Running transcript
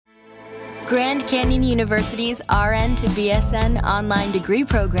Grand Canyon University's RN to BSN online degree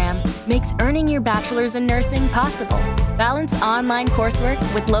program makes earning your bachelor's in nursing possible. Balance online coursework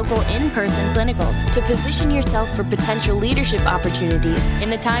with local in-person clinicals to position yourself for potential leadership opportunities in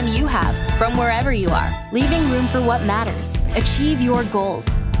the time you have from wherever you are, leaving room for what matters. Achieve your goals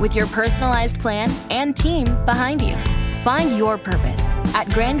with your personalized plan and team behind you. Find your purpose at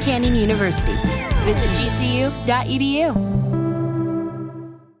Grand Canyon University. Visit gcu.edu.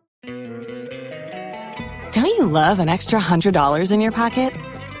 Don't you love an extra $100 in your pocket?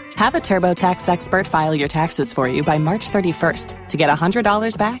 Have a TurboTax expert file your taxes for you by March 31st to get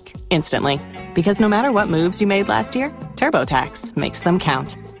 $100 back instantly. Because no matter what moves you made last year, TurboTax makes them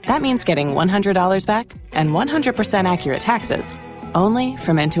count. That means getting $100 back and 100% accurate taxes only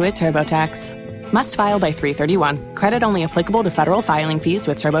from Intuit TurboTax. Must file by 3/31. Credit only applicable to federal filing fees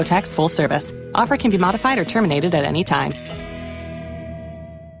with TurboTax full service. Offer can be modified or terminated at any time.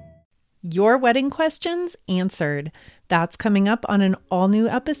 Your wedding questions answered. That's coming up on an all-new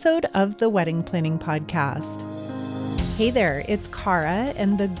episode of the Wedding Planning Podcast. Hey there, it's Cara,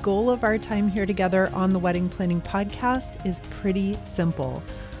 and the goal of our time here together on the Wedding Planning Podcast is pretty simple.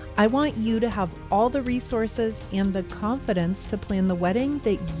 I want you to have all the resources and the confidence to plan the wedding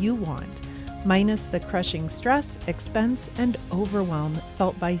that you want, minus the crushing stress, expense, and overwhelm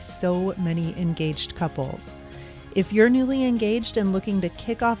felt by so many engaged couples. If you're newly engaged and looking to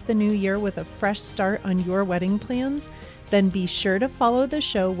kick off the new year with a fresh start on your wedding plans, then be sure to follow the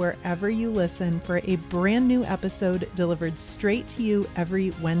show wherever you listen for a brand new episode delivered straight to you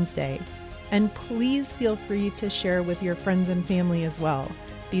every Wednesday. And please feel free to share with your friends and family as well.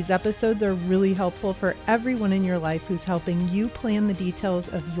 These episodes are really helpful for everyone in your life who's helping you plan the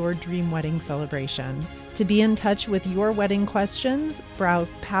details of your dream wedding celebration. To be in touch with your wedding questions,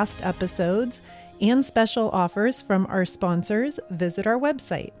 browse past episodes, and special offers from our sponsors, visit our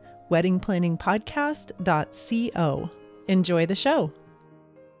website, weddingplanningpodcast.co. Enjoy the show.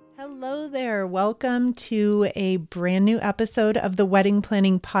 Hello there. Welcome to a brand new episode of the Wedding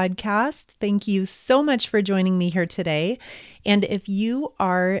Planning Podcast. Thank you so much for joining me here today. And if you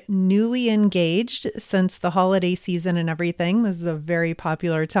are newly engaged since the holiday season and everything, this is a very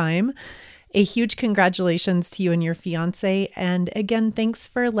popular time. A huge congratulations to you and your fiance. And again, thanks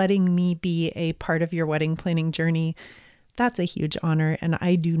for letting me be a part of your wedding planning journey. That's a huge honor, and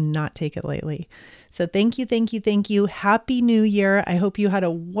I do not take it lightly. So thank you, thank you, thank you. Happy New Year. I hope you had a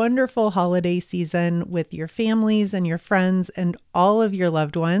wonderful holiday season with your families and your friends and all of your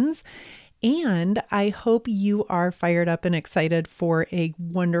loved ones. And I hope you are fired up and excited for a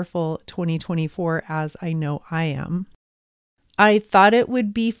wonderful 2024, as I know I am. I thought it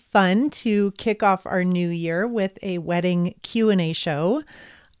would be fun to kick off our new year with a wedding Q&A show.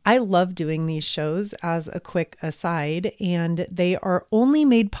 I love doing these shows as a quick aside, and they are only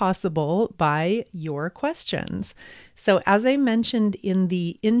made possible by your questions. So as I mentioned in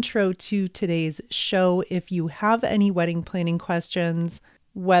the intro to today's show, if you have any wedding planning questions,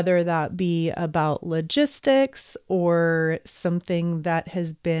 whether that be about logistics or something that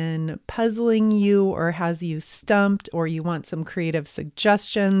has been puzzling you or has you stumped, or you want some creative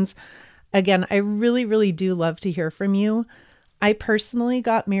suggestions. Again, I really, really do love to hear from you. I personally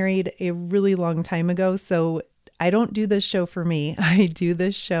got married a really long time ago, so I don't do this show for me. I do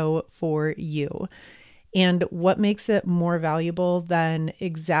this show for you. And what makes it more valuable than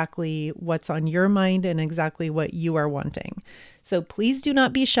exactly what's on your mind and exactly what you are wanting? So please do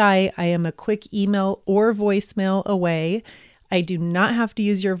not be shy. I am a quick email or voicemail away. I do not have to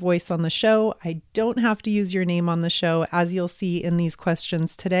use your voice on the show. I don't have to use your name on the show, as you'll see in these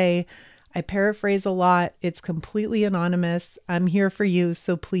questions today. I paraphrase a lot. It's completely anonymous. I'm here for you,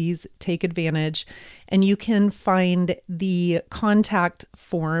 so please take advantage. And you can find the contact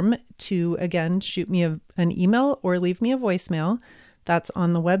form to, again, shoot me an email or leave me a voicemail. That's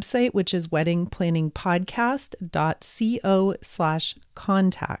on the website, which is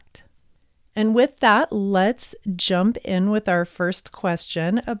weddingplanningpodcast.co/contact. And with that, let's jump in with our first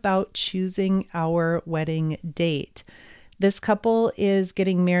question about choosing our wedding date. This couple is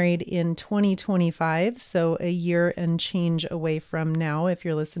getting married in 2025, so a year and change away from now if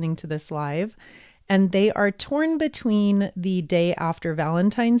you're listening to this live. And they are torn between the day after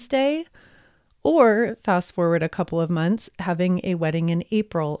Valentine's Day or, fast forward a couple of months, having a wedding in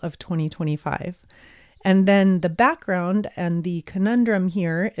April of 2025. And then the background and the conundrum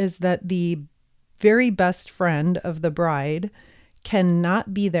here is that the very best friend of the bride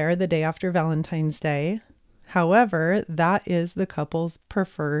cannot be there the day after Valentine's Day. However, that is the couple's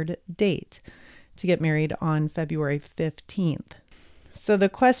preferred date, to get married on February 15th. So the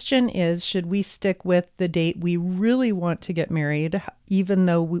question is, should we stick with the date we really want to get married, even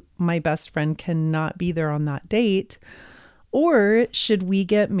though my best friend cannot be there on that date? Or should we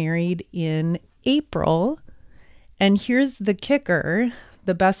get married in April? And here's the kicker.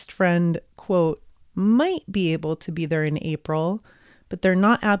 The best friend, quote, might be able to be there in April, but they're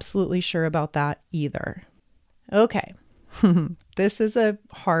not absolutely sure about that either. Okay, this is a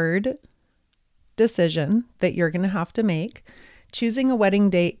hard decision that you're going to have to make. Choosing a wedding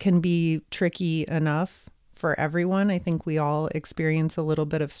date can be tricky enough for everyone. I think we all experience a little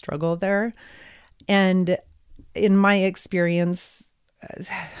bit of struggle there. And in my experience,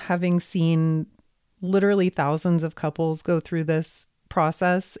 having seen literally thousands of couples go through this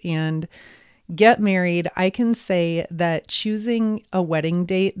process and get married, I can say that choosing a wedding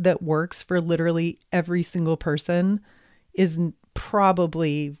date that works for literally every single person is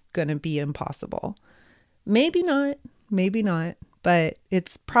probably going to be impossible. Maybe not, but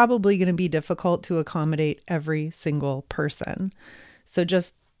it's probably going to be difficult to accommodate every single person. So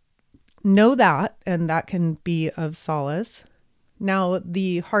just know that, and that can be of solace. Now,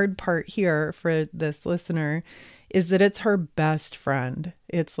 the hard part here for this listener is that it's her best friend.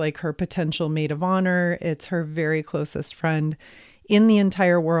 It's like her potential maid of honor. It's her very closest friend in the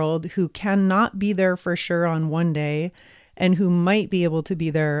entire world who cannot be there for sure on one day and who might be able to be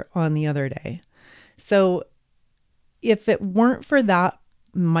there on the other day. So if it weren't for that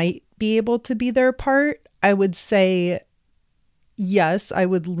might be able to be there part, I would say, yes, I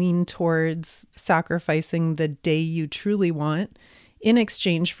would lean towards sacrificing the day you truly want in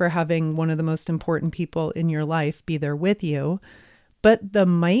exchange for having one of the most important people in your life be there with you. But the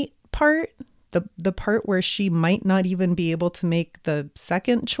might part, the part where she might not even be able to make the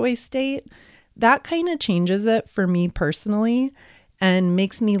second choice date, that kind of changes it for me personally and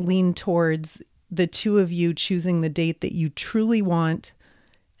makes me lean towards the two of you choosing the date that you truly want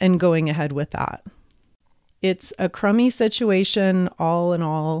and going ahead with that. It's a crummy situation all in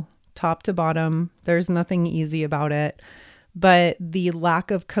all, top to bottom. There's nothing easy about it. But the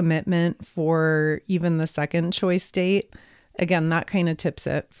lack of commitment for even the second choice date, again, that kind of tips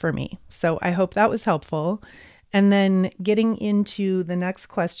it for me. So I hope that was helpful. And then getting into the next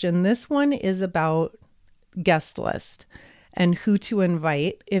question, this one is about guest list and who to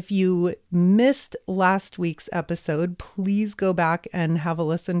invite. If you missed last week's episode, please go back and have a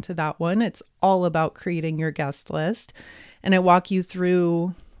listen to that one. It's all about creating your guest list. And I walk you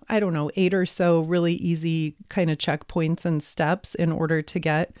through 8 or so really easy kind of checkpoints and steps in order to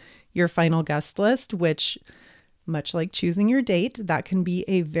get your final guest list, which, much like choosing your date, that can be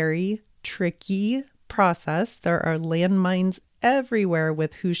a very tricky process. There are landmines everywhere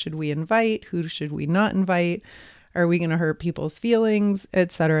with who should we invite, who should we not invite, are we going to hurt people's feelings,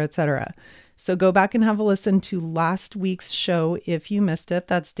 etc., etc. So go back and have a listen to last week's show if you missed it.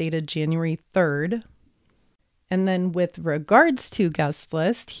 That's dated January 3rd. And then with regards to guest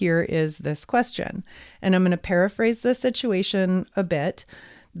list, here is this question. And I'm going to paraphrase the situation a bit.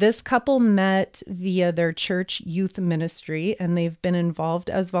 This couple met via their church youth ministry, and they've been involved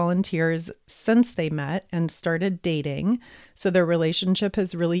as volunteers since they met and started dating. So their relationship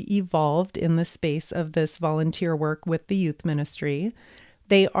has really evolved in the space of this volunteer work with the youth ministry.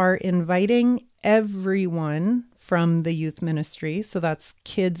 They are inviting everyone from the youth ministry, so that's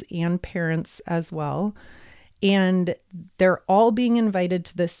kids and parents as well. And they're all being invited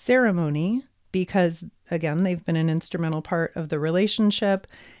to this ceremony because, again, they've been an instrumental part of the relationship.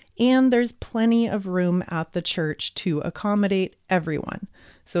 And there's plenty of room at the church to accommodate everyone.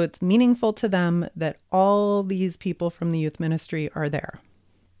 So it's meaningful to them that all these people from the youth ministry are there.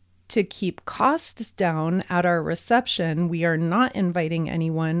 To keep costs down at our reception, we are not inviting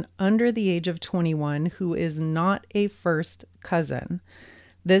anyone under the age of 21 who is not a first cousin.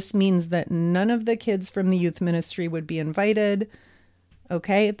 This means that none of the kids from the youth ministry would be invited.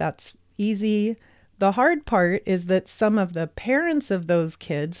 Okay, that's easy. The hard part is that some of the parents of those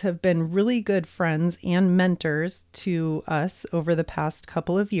kids have been really good friends and mentors to us over the past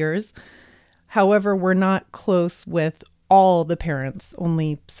couple of years. However, we're not close with all the parents,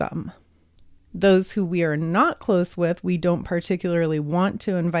 only some. Those who we are not close with, we don't particularly want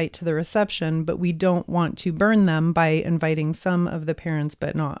to invite to the reception, but we don't want to burn them by inviting some of the parents,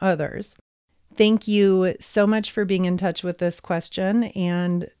 but not others. Thank you so much for being in touch with this question,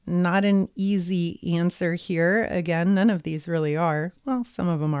 and not an easy answer here. Again, none of these really are. Well, some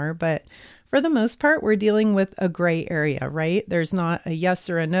of them are, but for the most part, we're dealing with a gray area, right? There's not a yes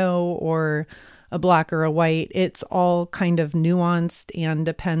or a no or a black or a white. It's all kind of nuanced and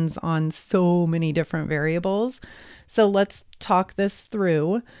depends on so many different variables. So let's talk this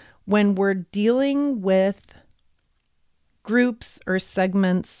through. When we're dealing with groups or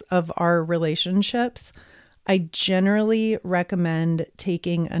segments of our relationships, I generally recommend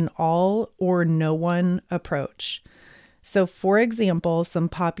taking an all or no one approach. So, for example, some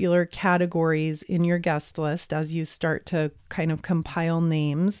popular categories in your guest list as you start to kind of compile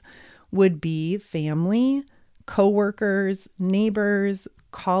names would be family, coworkers, neighbors,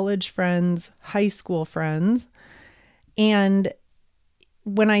 college friends, high school friends. And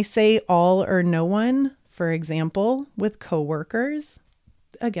when I say all or no one, for example, with coworkers,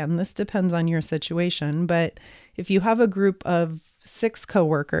 again, this depends on your situation, but if you have a group of 6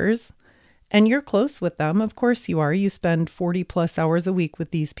 coworkers and you're close with them, of course you are. You spend 40 plus hours a week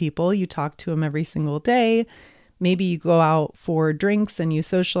with these people. You talk to them every single day. Maybe you go out for drinks and you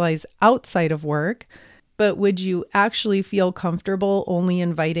socialize outside of work. But would you actually feel comfortable only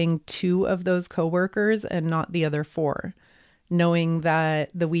inviting 2 of those coworkers and not the other 4? Knowing that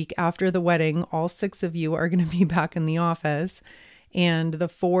the week after the wedding, all 6 of you are going to be back in the office, and the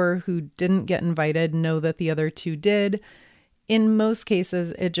 4 who didn't get invited know that the other 2 did. In most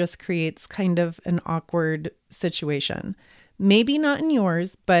cases, it just creates kind of an awkward situation. Maybe not in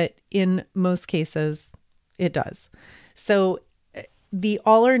yours, but in most cases, it does. So the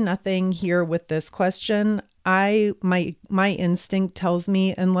all or nothing here with this question, my instinct tells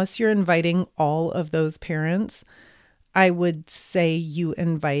me, unless you're inviting all of those parents, I would say you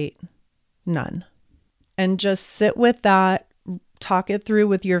invite none. And just sit with that, talk it through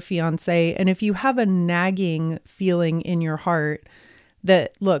with your fiance. And if you have a nagging feeling in your heart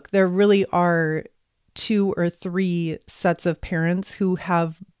that, look, there really are 2 or 3 sets of parents who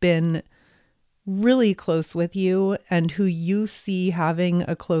have been really close with you and who you see having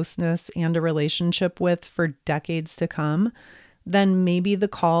a closeness and a relationship with for decades to come, then maybe the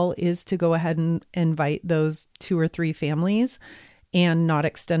call is to go ahead and invite those 2 or 3 families and not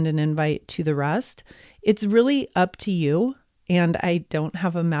extend an invite to the rest. It's really up to you. And I don't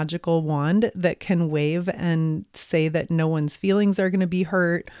have a magical wand that can wave and say that no one's feelings are going to be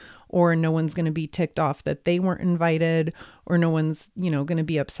hurt, or no one's going to be ticked off that they weren't invited, or no one's, going to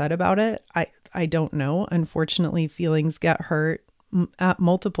be upset about it. I don't know. Unfortunately, feelings get hurt at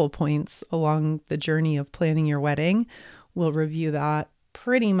multiple points along the journey of planning your wedding. We'll review that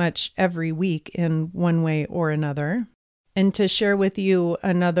pretty much every week in one way or another. And to share with you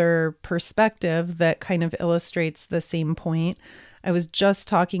another perspective that kind of illustrates the same point, I was just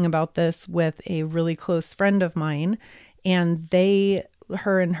talking about this with a really close friend of mine, and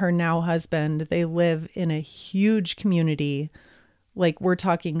her and her now husband, they live in a huge community. Like, we're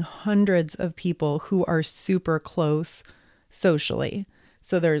talking hundreds of people who are super close socially.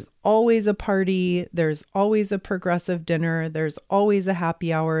 So there's always a party, there's always a progressive dinner, there's always a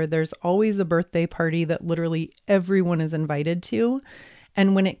happy hour, there's always a birthday party that literally everyone is invited to.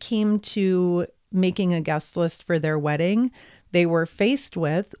 And when it came to making a guest list for their wedding, they were faced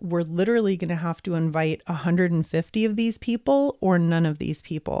with, we're literally going to have to invite 150 of these people or none of these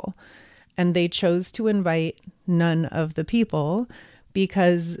people. And they chose to invite none of the people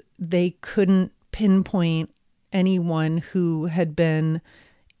because they couldn't pinpoint anyone who had been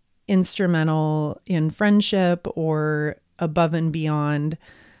instrumental in friendship or above and beyond.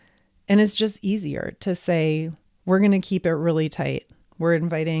 And it's just easier to say, we're going to keep it really tight. We're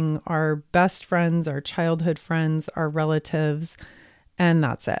inviting our best friends, our childhood friends, our relatives, and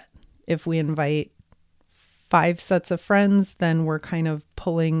that's it. If we invite 5 sets of friends, then we're kind of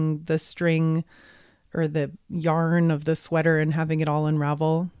pulling the string or the yarn of the sweater and having it all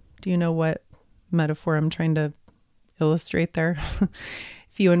unravel. Do you know what metaphor I'm trying to illustrate there?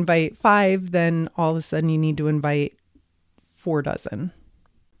 If you invite 5, then all of a sudden you need to invite 4 dozen.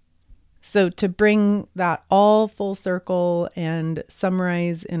 So to bring that all full circle and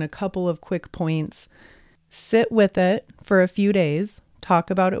summarize in a couple of quick points, sit with it for a few days,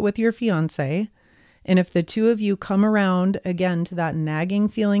 talk about it with your fiance. And if the 2 of you come around again to that nagging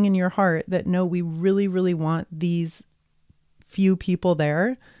feeling in your heart that no, we really, really want these few people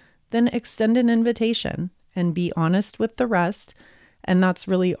there, then extend an invitation and be honest with the rest. And that's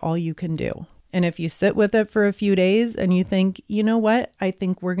really all you can do. And if you sit with it for a few days and you think, you know what, I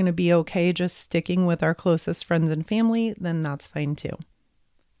think we're going to be okay just sticking with our closest friends and family, then that's fine too.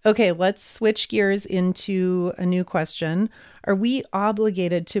 Okay, let's switch gears into a new question. Are we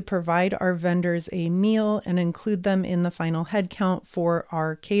obligated to provide our vendors a meal and include them in the final head count for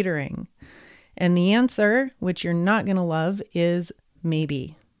our catering? And the answer, which you're not going to love, is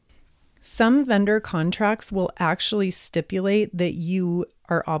maybe. Some vendor contracts will actually stipulate that you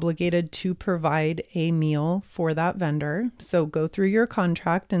are obligated to provide a meal for that vendor. So go through your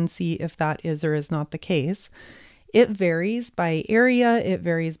contract and see if that is or is not the case. It varies by area. It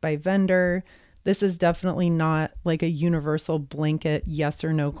varies by vendor. This is definitely not like a universal blanket yes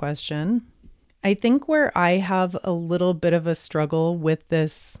or no question. I think where I have a little bit of a struggle with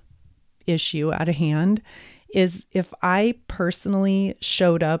this issue at hand is if I personally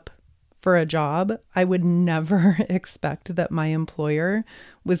showed up for a job, I would never expect that my employer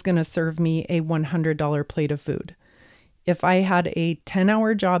was going to serve me a $100 plate of food. If I had a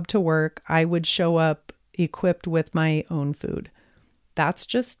 10-hour job to work, I would show up equipped with my own food. That's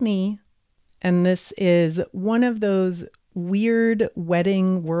just me. And this is one of those weird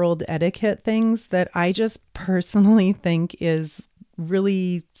wedding world etiquette things that I just personally think is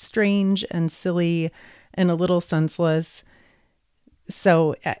really strange and silly and a little senseless.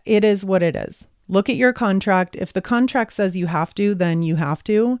 So it is what it is. Look at your contract. If the contract says you have to, then you have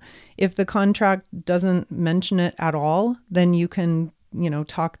to. If the contract doesn't mention it at all, then you can,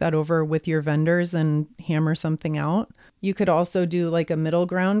 talk that over with your vendors and hammer something out. You could also do like a middle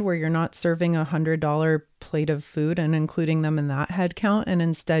ground where you're not serving a $100 plate of food and including them in that head count. And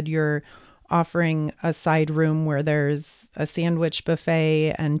instead you're offering a side room where there's a sandwich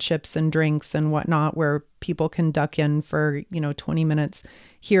buffet and chips and drinks and whatnot, where people can duck in for, 20 minutes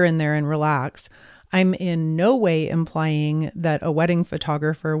here and there and relax. I'm in no way implying that a wedding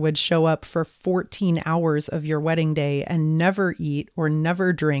photographer would show up for 14 hours of your wedding day and never eat or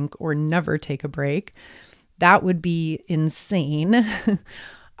never drink or never take a break. That would be insane.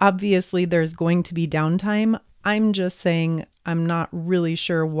 Obviously, there's going to be downtime. I'm just saying I'm not really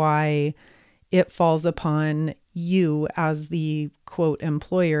sure why it falls upon you as the quote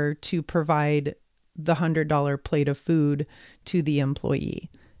employer to provide the $100 plate of food to the employee.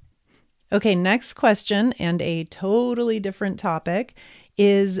 Okay, next question, and a totally different topic,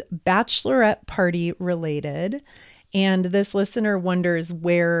 is bachelorette party related. And this listener wonders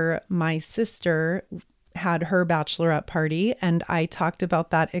where my sister had her bachelorette party, and I talked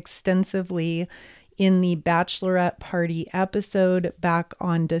about that extensively in the bachelorette party episode back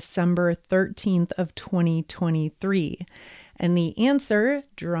on December 13th of 2023. And the answer,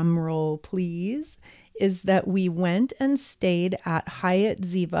 drum roll please, is that we went and stayed at Hyatt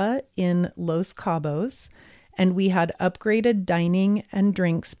Ziva in Los Cabos, and we had upgraded dining and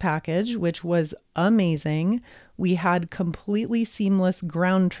drinks package, which was amazing. We had completely seamless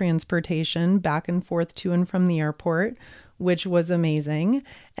ground transportation back and forth to and from the airport, which was amazing.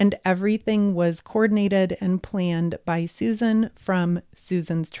 And everything was coordinated and planned by Susan from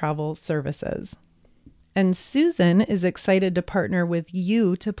Susan's Travel Services. And Susan is excited to partner with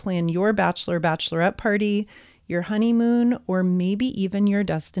you to plan your bachelorette party, your honeymoon, or maybe even your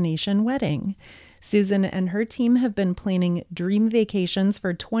destination wedding. Susan and her team have been planning dream vacations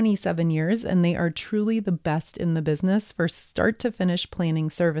for 27 years, and they are truly the best in the business for start to finish planning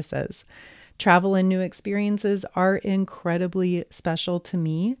services. Travel and new experiences are incredibly special to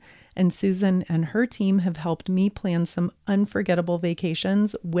me, and Susan and her team have helped me plan some unforgettable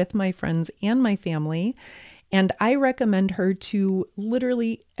vacations with my friends and my family. And I recommend her to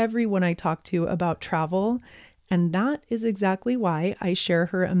literally everyone I talk to about travel. And that is exactly why I share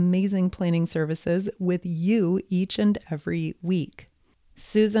her amazing planning services with you each and every week.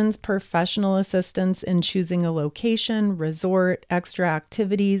 Susan's professional assistance in choosing a location, resort, extra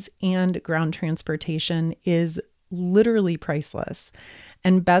activities, and ground transportation is literally priceless.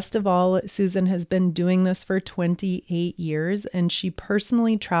 And best of all, Susan has been doing this for 28 years, and she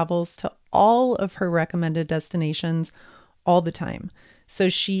personally travels to all of her recommended destinations all the time. So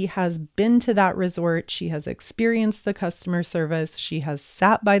she has been to that resort, she has experienced the customer service, she has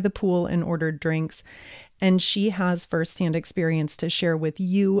sat by the pool and ordered drinks, and she has firsthand experience to share with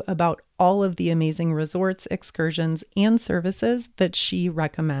you about all of the amazing resorts, excursions, and services that she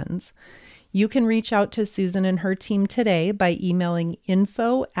recommends. You can reach out to Susan and her team today by emailing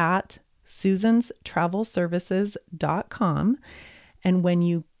info@susanstravelservices.com. And when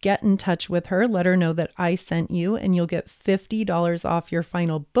you get in touch with her, let her know that I sent you, and you'll get $50 off your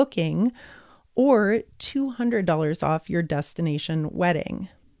final booking or $200 off your destination wedding.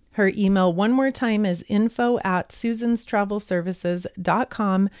 Her email one more time is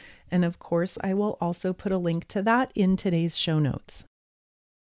info@susanstravelservices.com. And of course, I will also put a link to that in today's show notes.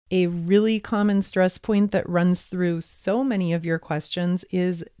 A really common stress point that runs through so many of your questions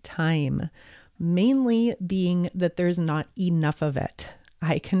is time, mainly being that there's not enough of it.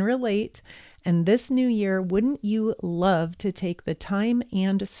 I can relate. And this new year, wouldn't you love to take the time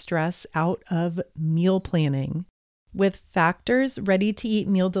and stress out of meal planning? With Factor's ready-to-eat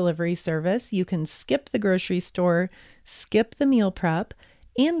meal delivery service, you can skip the grocery store, skip the meal prep,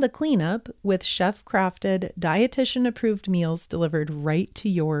 and the cleanup with chef-crafted, dietitian-approved meals delivered right to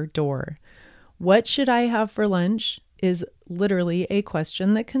your door. What should I have for lunch is literally a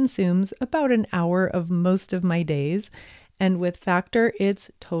question that consumes about an hour of most of my days. And with Factor,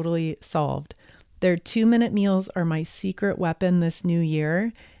 it's totally solved. Their 2-minute meals are my secret weapon this new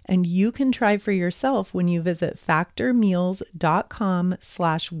year. And you can try for yourself when you visit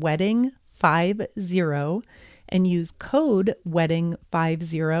factormeals.com/wedding50 and use code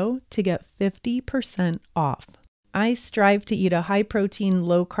wedding50 to get 50% off. I strive to eat a high-protein,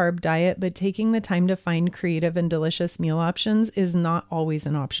 low-carb diet, but taking the time to find creative and delicious meal options is not always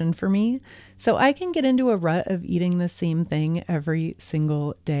an option for me. So I can get into a rut of eating the same thing every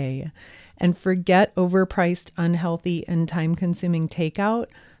single day. And forget overpriced, unhealthy, and time-consuming takeout.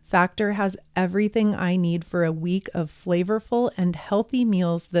 Factor has everything I need for a week of flavorful and healthy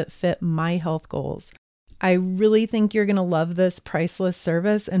meals that fit my health goals. I really think you're going to love this priceless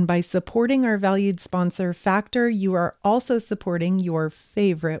service, and by supporting our valued sponsor, Factor, you are also supporting your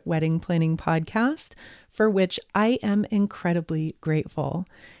favorite wedding planning podcast, for which I am incredibly grateful.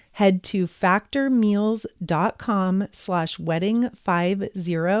 Head to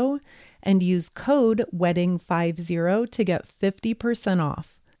factormeals.com/wedding50 and use code wedding50 to get 50%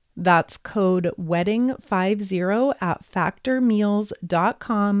 off. That's code wedding50 at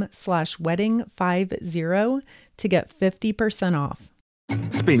factormeals.com/wedding50 to get 50% off.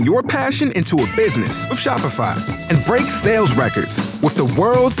 Spin your passion into a business with Shopify and break sales records with the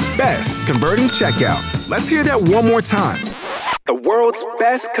world's best converting checkout. Let's hear that one more time. The world's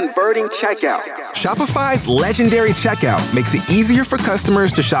best converting checkout. Shopify's legendary checkout makes it easier for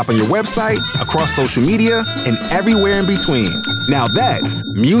customers to shop on your website, across social media, and everywhere in between. Now that's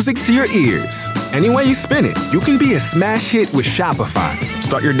music to your ears. Any way you spin it, you can be a smash hit with Shopify.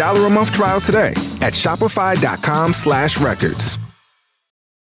 Start your $1 a month trial today at shopify.com/records.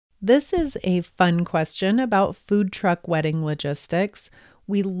 This is a fun question about food truck wedding logistics.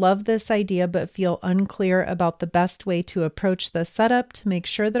 We love this idea, but feel unclear about the best way to approach the setup to make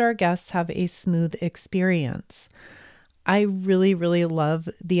sure that our guests have a smooth experience. I really, really love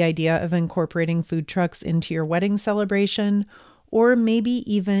the idea of incorporating food trucks into your wedding celebration, or maybe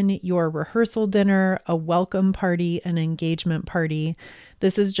even your rehearsal dinner, a welcome party, an engagement party.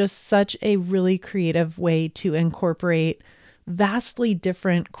 This is just such a really creative way to incorporate vastly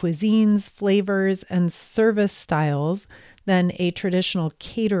different cuisines, flavors, and service styles than a traditional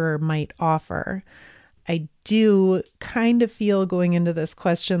caterer might offer. I do kind of feel going into this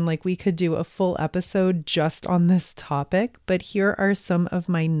question like we could do a full episode just on this topic, but here are some of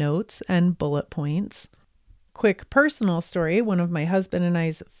my notes and bullet points. Quick personal story, one of my husband and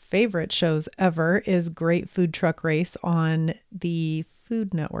I's favorite shows ever is Great Food Truck Race on the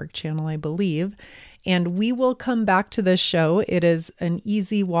Food Network channel, I believe. And we will come back to this show. It is an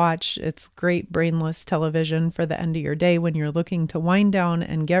easy watch. It's great brainless television for the end of your day when you're looking to wind down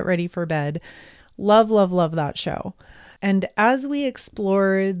and get ready for bed. Love, love, love that show. And as we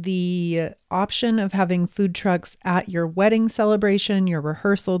explore the option of having food trucks at your wedding celebration, your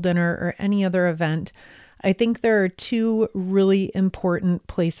rehearsal dinner, or any other event, I think there are two really important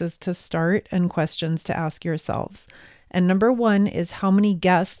places to start and questions to ask yourselves. And number one is, how many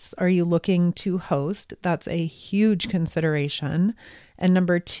guests are you looking to host? That's a huge consideration. And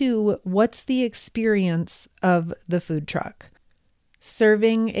number two, what's the experience of the food truck?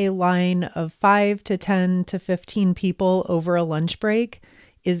 Serving a line of 5 to 10 to 15 people over a lunch break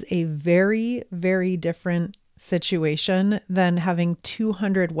is a very, very different situation than having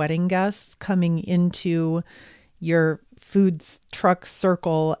 200 wedding guests coming into your food truck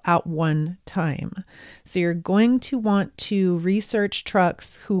circle at one time. So you're going to want to research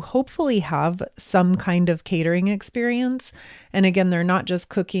trucks who hopefully have some kind of catering experience. And again, they're not just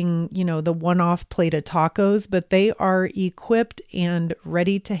cooking, the one-off plate of tacos, but they are equipped and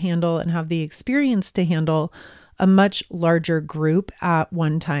ready to handle and have the experience to handle a much larger group at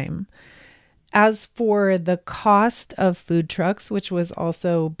one time. As for the cost of food trucks, which was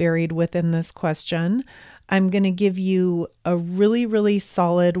also buried within this question, I'm going to give you a really, really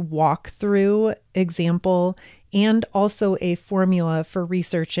solid walkthrough example and also a formula for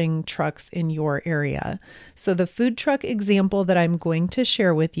researching trucks in your area. So the food truck example that I'm going to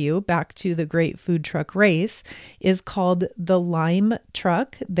share with you, back to the Great Food Truck Race, is called the Lime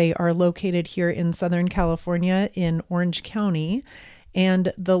Truck. They are located here in Southern California in Orange County.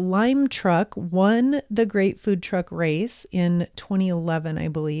 And the Lime Truck won the Great Food Truck Race in 2011, I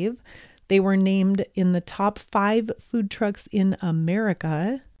believe. They were named in the top 5 food trucks in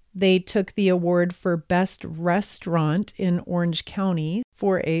America. They took the award for Best Restaurant in Orange County.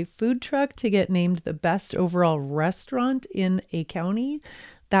 For a food truck to get named the best overall restaurant in a county,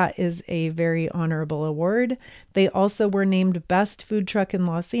 that is a very honorable award. They also were named Best Food Truck in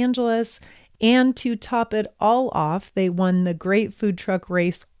Los Angeles And to top it all off, they won the Great Food Truck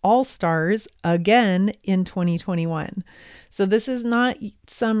Race All-Stars again in 2021. So this is not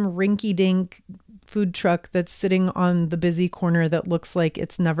some rinky-dink food truck that's sitting on the busy corner that looks like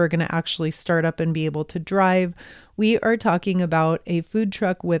it's never going to actually start up and be able to drive. We are talking about a food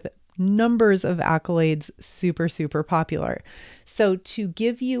truck with numbers of accolades, super, super popular. So to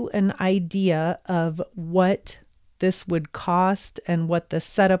give you an idea of what this would cost and what the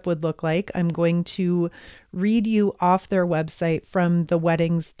setup would look like, I'm going to read you off their website from the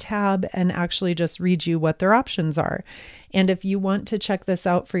weddings tab and actually just read you what their options are. And if you want to check this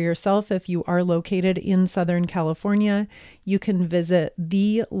out for yourself, if you are located in Southern California, you can visit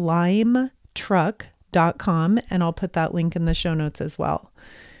thelimetruck.com, and I'll put that link in the show notes as well.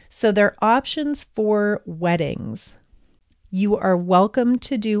 So their options for weddings: you are welcome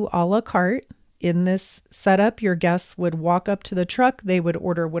to do a la carte. In this setup, your guests would walk up to the truck, they would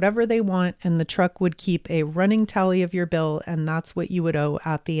order whatever they want, and the truck would keep a running tally of your bill, and that's what you would owe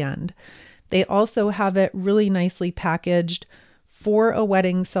at the end. They also have it really nicely packaged for a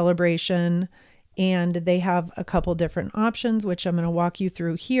wedding celebration, and they have a couple different options, which I'm going to walk you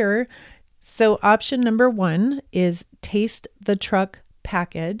through here. So option number 1 is Taste the Truck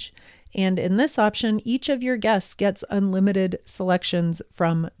package. And in this option, each of your guests gets unlimited selections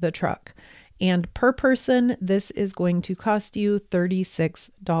from the truck. And per person, this is going to cost you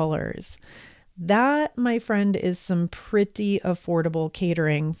 $36. That, my friend, is some pretty affordable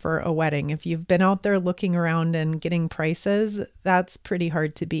catering for a wedding. If you've been out there looking around and getting prices, that's pretty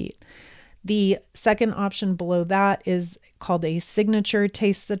hard to beat. The second option below that is called a Signature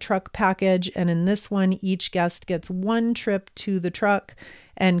Taste the Truck package. And in this one, each guest gets one trip to the truck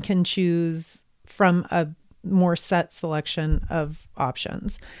and can choose from a more set selection of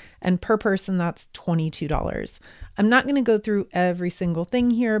options. And per person, that's $22. I'm not going to go through every single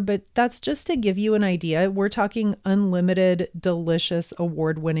thing here, but that's just to give you an idea. We're talking unlimited, delicious,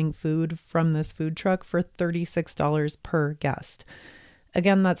 award-winning food from this food truck for $36 per guest.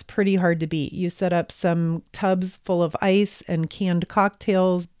 Again, that's pretty hard to beat. You set up some tubs full of ice and canned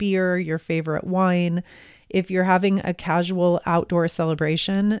cocktails, beer, your favorite wine. If you're having a casual outdoor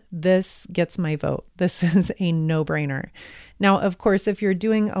celebration, this gets my vote. This is a no-brainer. Now, of course, if you're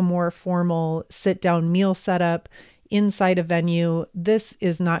doing a more formal sit-down meal setup inside a venue, this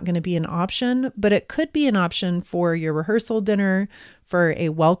is not going to be an option, but it could be an option for your rehearsal dinner, for a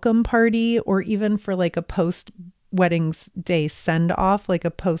welcome party, or even for like a post-weddings day send-off, like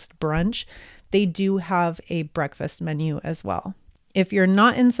a post-brunch. They do have a breakfast menu as well. If you're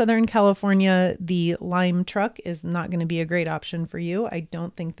not in Southern California, the Lime Truck is not going to be a great option for you. I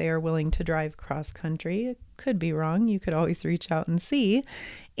don't think they are willing to drive cross country. Could be wrong. You could always reach out and see.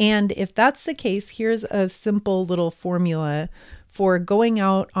 And if that's the case, here's a simple little formula for going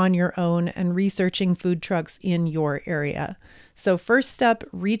out on your own and researching food trucks in your area. So first step,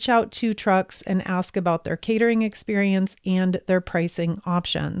 reach out to trucks and ask about their catering experience and their pricing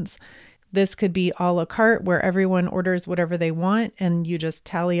options. This could be a la carte, where everyone orders whatever they want and you just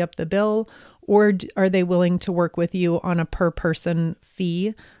tally up the bill, or are they willing to work with you on a per person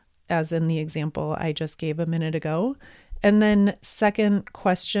fee, as in the example I just gave a minute ago? And then second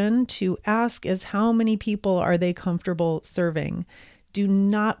question to ask is, how many people are they comfortable serving? Do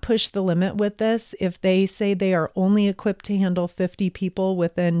not push the limit with this. If they say they are only equipped to handle 50 people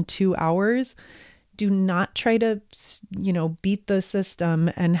within 2 hours, do not try to, beat the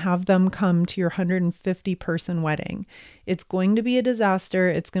system and have them come to your 150 person wedding. It's going to be a disaster.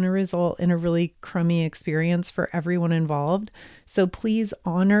 It's going to result in a really crummy experience for everyone involved. So please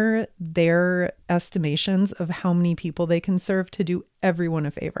honor their estimations of how many people they can serve to do everyone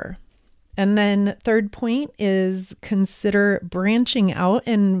a favor. And then third point is consider branching out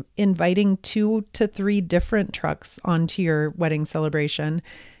and inviting 2 to 3 different trucks onto your wedding celebration.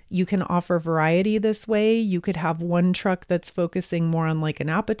 You can offer variety this way. You could have one truck that's focusing more on like an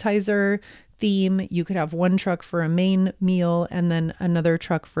appetizer theme. You could have one truck for a main meal and then another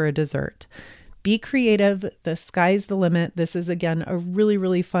truck for a dessert. Be creative. The sky's the limit. This is, again, a really,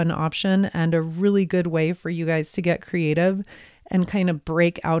 really fun option and a really good way for you guys to get creative and kind of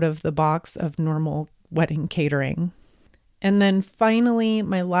break out of the box of normal wedding catering. And then finally,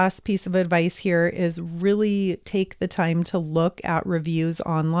 my last piece of advice here is really take the time to look at reviews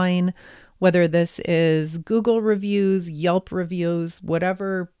online, whether this is Google reviews, Yelp reviews,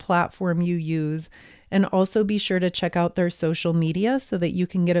 whatever platform you use. And also be sure to check out their social media so that you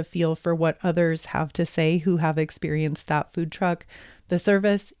can get a feel for what others have to say who have experienced that food truck, the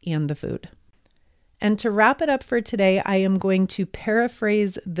service, and the food. And to wrap it up for today, I am going to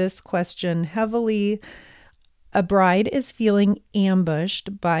paraphrase this question heavily. A bride is feeling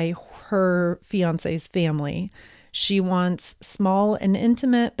ambushed by her fiance's family. She wants small and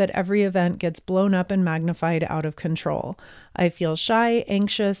intimate, but every event gets blown up and magnified out of control. I feel shy,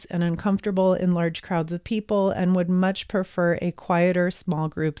 anxious, and uncomfortable in large crowds of people and would much prefer a quieter, small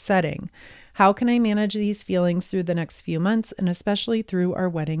group setting. How can I manage these feelings through the next few months and especially through our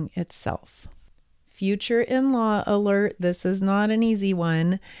wedding itself? Future in-law alert, this is not an easy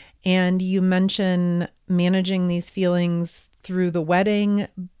one. And you mention managing these feelings through the wedding,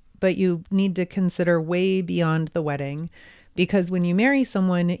 but you need to consider way beyond the wedding, because when you marry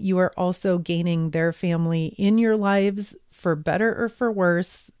someone, you are also gaining their family in your lives for better or for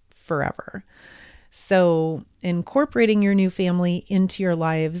worse forever. So incorporating your new family into your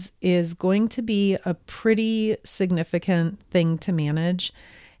lives is going to be a pretty significant thing to manage.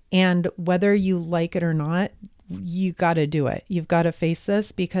 And whether you like it or not, you got to do it. You've got to face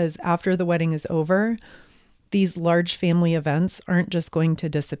this, because after the wedding is over, these large family events aren't just going to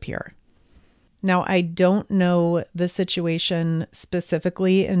disappear. Now, I don't know the situation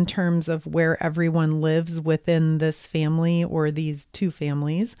specifically in terms of where everyone lives within this family or these two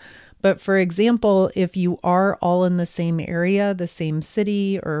families. But for example, if you are all in the same area, the same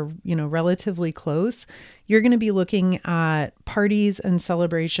city, or, relatively close, you're going to be looking at parties and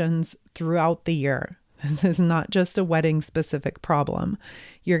celebrations throughout the year. This is not just a wedding specific problem.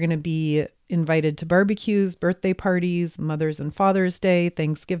 You're going to be invited to barbecues, birthday parties, Mother's and Father's Day,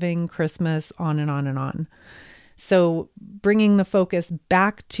 Thanksgiving, Christmas, on and on and on. So bringing the focus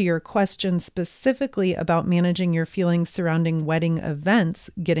back to your question specifically about managing your feelings surrounding wedding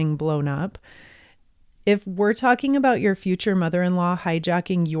events getting blown up. If we're talking about your future mother-in-law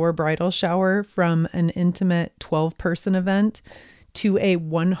hijacking your bridal shower from an intimate 12-person event to a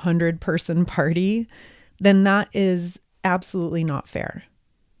 100-person party, then that is absolutely not fair.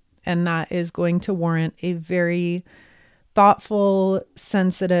 And that is going to warrant a very thoughtful,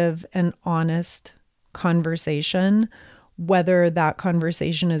 sensitive, and honest conversation, whether that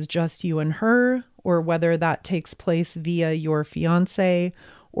conversation is just you and her, or whether that takes place via your fiance,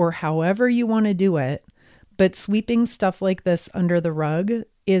 or however you want to do it. But sweeping stuff like this under the rug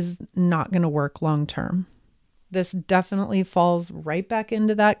is not going to work long term. This definitely falls right back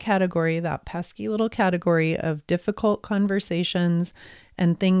into that category, that pesky little category of difficult conversations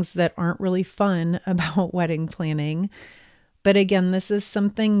and things that aren't really fun about wedding planning. But again, this is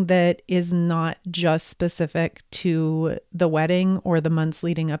something that is not just specific to the wedding or the months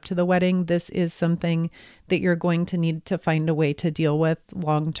leading up to the wedding. This is something that you're going to need to find a way to deal with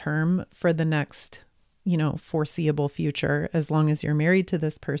long term for the next, foreseeable future, as long as you're married to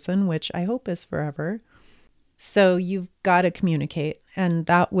this person, which I hope is forever. So you've got to communicate, and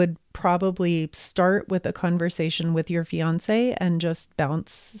that would probably start with a conversation with your fiance and just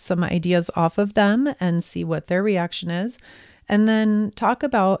bounce some ideas off of them and see what their reaction is. And then talk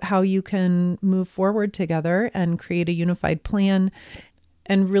about how you can move forward together and create a unified plan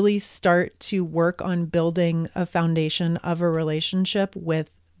and really start to work on building a foundation of a relationship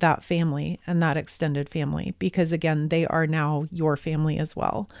with that family and that extended family, because again, they are now your family as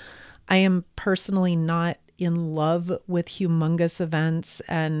well. I am personally not in love with humongous events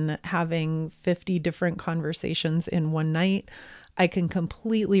and having 50 different conversations in one night. I can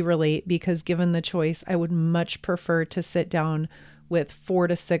completely relate, because given the choice, I would much prefer to sit down with 4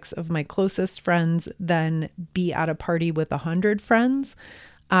 to 6 of my closest friends than be at a party with 100 friends.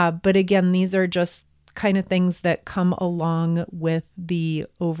 But again, these are just kind of things that come along with the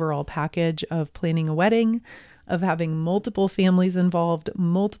overall package of planning a wedding, of having multiple families involved,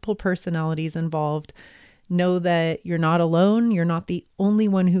 multiple personalities involved. Know that you're not alone. You're not the only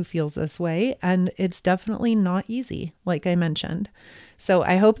one who feels this way. And it's definitely not easy, like I mentioned. So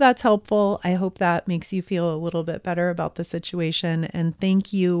I hope that's helpful. I hope that makes you feel a little bit better about the situation. And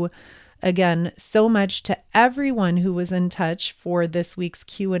thank you again so much to everyone who was in touch for this week's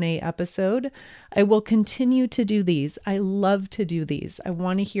Q&A episode. I will continue to do these. I love to do these. I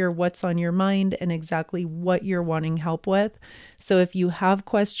want to hear what's on your mind and exactly what you're wanting help with. So if you have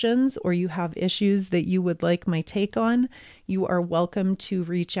questions or you have issues that you would like my take on, you are welcome to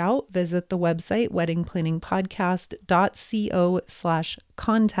reach out. Visit the website,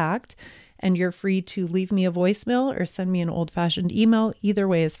 weddingplanningpodcast.co/contact, and you're free to leave me a voicemail or send me an old-fashioned email. Either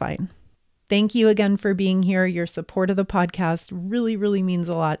way is fine. Thank you again for being here. Your support of the podcast really, really means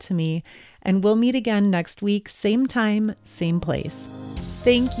a lot to me. And we'll meet again next week, same time, same place.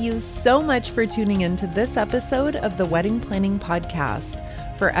 Thank you so much for tuning in to this episode of the Wedding Planning Podcast.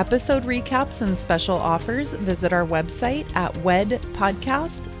 For episode recaps and special offers, visit our website at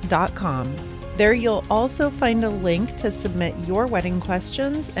wedpodcast.com. There you'll also find a link to submit your wedding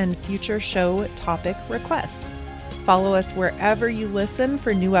questions and future show topic requests. Follow us wherever you listen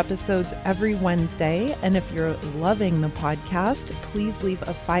for new episodes every Wednesday. And if you're loving the podcast, please leave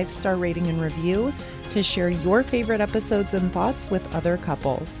a 5-star rating and review to share your favorite episodes and thoughts with other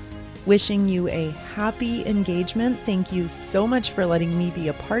couples. Wishing you a happy engagement. Thank you so much for letting me be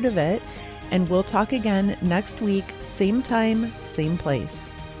a part of it. And we'll talk again next week, same time, same place.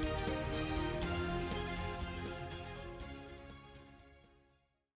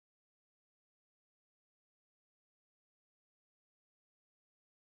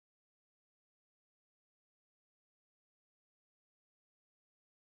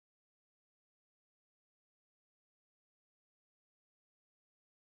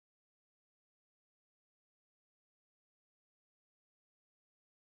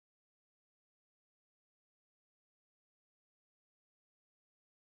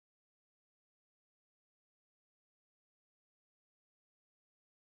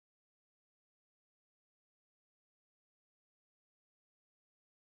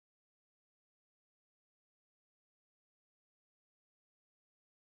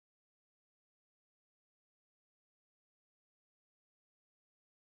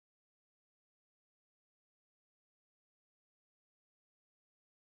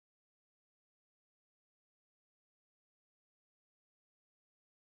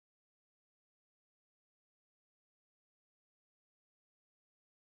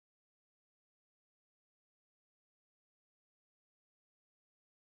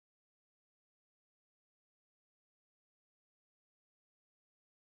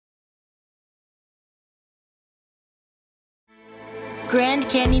 Grand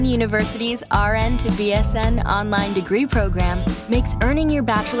Canyon University's RN to BSN online degree program makes earning your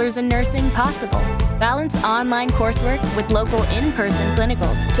bachelor's in nursing possible. Balance online coursework with local in-person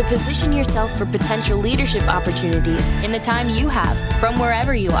clinicals to position yourself for potential leadership opportunities in the time you have from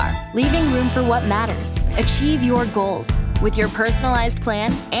wherever you are, leaving room for what matters. Achieve your goals with your personalized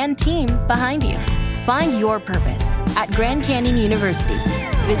plan and team behind you. Find your purpose at Grand Canyon University.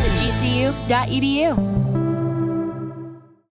 Visit gcu.edu.